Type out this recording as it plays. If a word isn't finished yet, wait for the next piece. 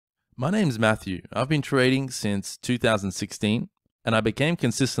My name's Matthew. I've been trading since 2016 and I became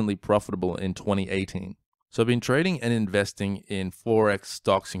consistently profitable in 2018. So I've been trading and investing in Forex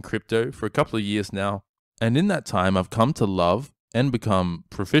stocks and crypto for a couple of years now. And in that time, I've come to love and become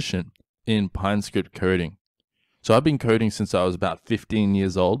proficient in PineScript coding. So I've been coding since I was about 15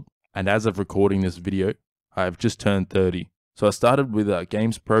 years old. And as of recording this video, I've just turned 30. So I started with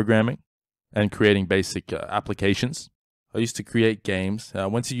games programming and creating basic applications. I used to create games. I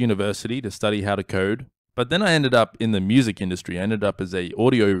went to university to study how to code, but then I ended up in the music industry. I ended up as an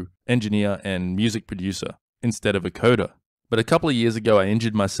audio engineer and music producer instead of a coder. But a couple of years ago, I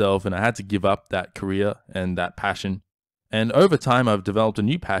injured myself and I had to give up that career and that passion. And over time, I've developed a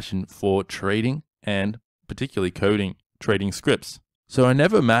new passion for trading and particularly coding, trading scripts. So I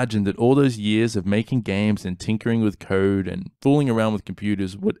never imagined that all those years of making games and tinkering with code and fooling around with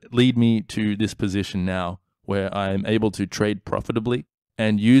computers would lead me to this position now, where I am able to trade profitably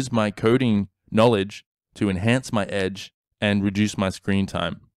and use my coding knowledge to enhance my edge and reduce my screen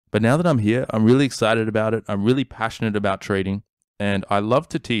time. But now that I'm here, I'm really excited about it. I'm really passionate about trading and I love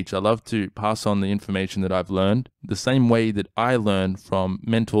to teach. I love to pass on the information that I've learned the same way that I learned from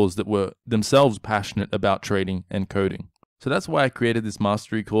mentors that were themselves passionate about trading and coding. So that's why I created this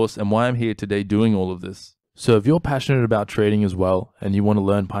mastery course and why I'm here today doing all of this. So if you're passionate about trading as well and you want to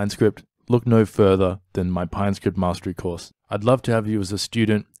learn PineScript, look no further than my PineScript Mastery course. I'd love to have you as a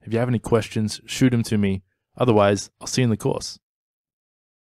student. If you have any questions, shoot them to me. Otherwise, I'll see you in the course.